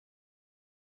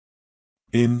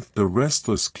In The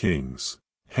Restless Kings,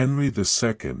 Henry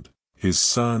II, His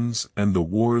Sons and the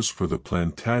Wars for the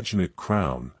Plantagenet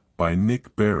Crown, by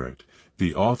Nick Barratt,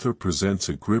 the author presents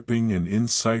a gripping and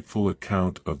insightful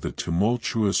account of the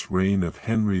tumultuous reign of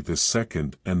Henry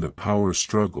II and the power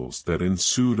struggles that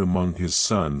ensued among his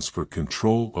sons for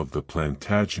control of the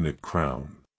Plantagenet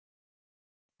crown.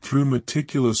 Through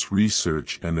meticulous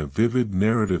research and a vivid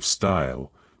narrative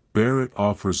style, Barratt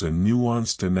offers a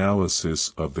nuanced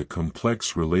analysis of the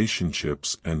complex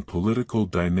relationships and political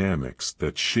dynamics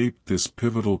that shaped this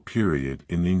pivotal period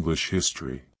in English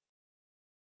history.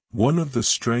 One of the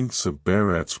strengths of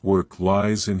Barratt's work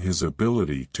lies in his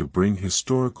ability to bring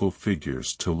historical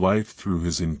figures to life through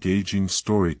his engaging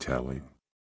storytelling.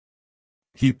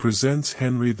 He presents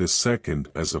Henry II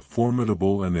as a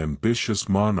formidable and ambitious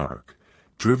monarch,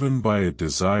 driven by a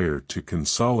desire to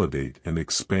consolidate and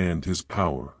expand his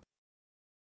power.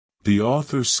 The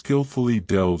author skillfully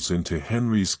delves into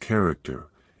Henry's character,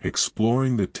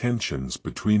 exploring the tensions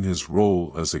between his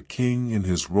role as a king and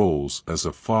his roles as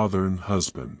a father and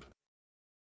husband.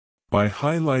 By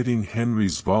highlighting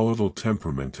Henry's volatile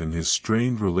temperament and his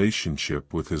strained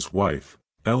relationship with his wife,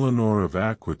 Eleanor of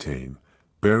Aquitaine,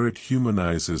 Barratt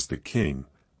humanizes the king,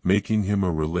 making him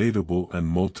a relatable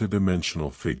and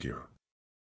multidimensional figure.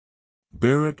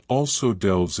 Barratt also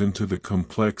delves into the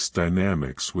complex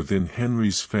dynamics within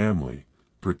Henry's family,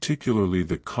 particularly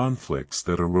the conflicts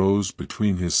that arose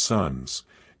between his sons,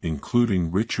 including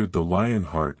Richard the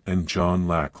Lionheart and John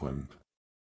Lackland.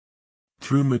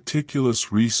 Through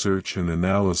meticulous research and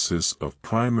analysis of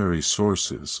primary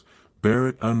sources,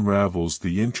 Barratt unravels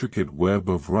the intricate web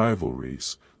of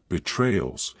rivalries,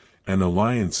 betrayals, and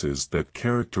alliances that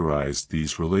characterized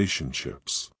these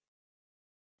relationships.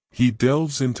 He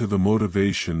delves into the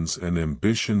motivations and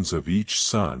ambitions of each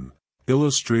son,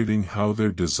 illustrating how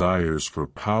their desires for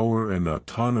power and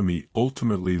autonomy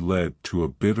ultimately led to a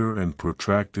bitter and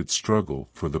protracted struggle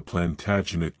for the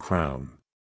Plantagenet crown.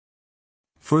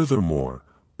 Furthermore,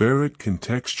 Barratt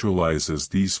contextualizes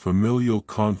these familial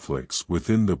conflicts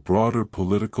within the broader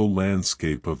political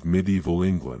landscape of medieval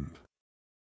England.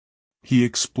 He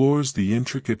explores the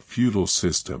intricate feudal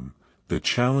system, the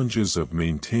challenges of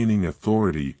maintaining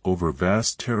authority over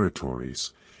vast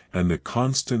territories, and the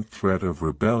constant threat of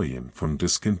rebellion from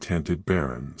discontented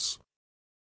barons.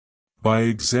 By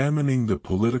examining the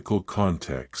political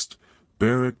context,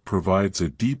 Barratt provides a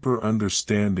deeper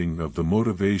understanding of the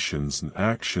motivations and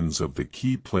actions of the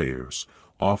key players,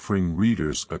 offering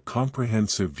readers a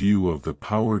comprehensive view of the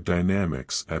power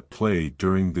dynamics at play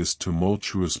during this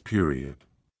tumultuous period.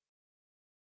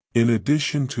 In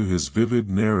addition to his vivid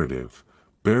narrative,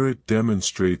 Barratt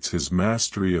demonstrates his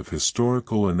mastery of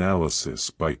historical analysis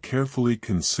by carefully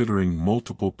considering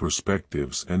multiple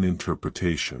perspectives and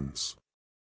interpretations.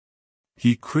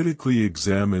 He critically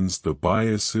examines the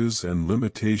biases and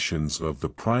limitations of the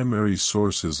primary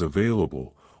sources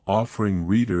available, offering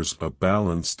readers a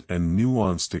balanced and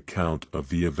nuanced account of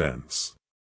the events.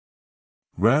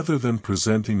 Rather than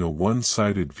presenting a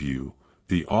one-sided view,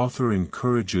 the author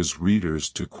encourages readers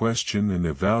to question and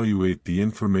evaluate the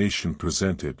information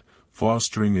presented,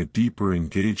 fostering a deeper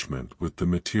engagement with the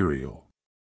material.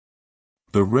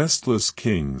 The Restless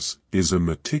Kings is a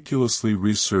meticulously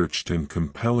researched and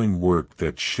compelling work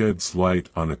that sheds light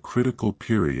on a critical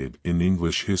period in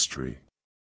English history.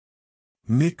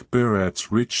 Nick Barratt's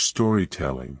rich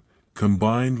storytelling,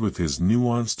 combined with his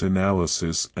nuanced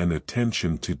analysis and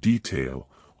attention to detail,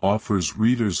 offers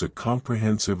readers a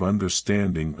comprehensive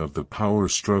understanding of the power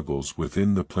struggles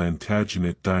within the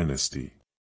Plantagenet dynasty.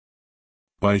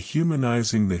 By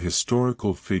humanizing the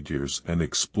historical figures and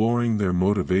exploring their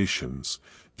motivations,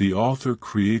 the author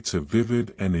creates a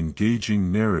vivid and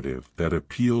engaging narrative that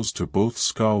appeals to both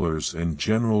scholars and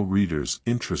general readers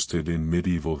interested in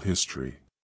medieval history.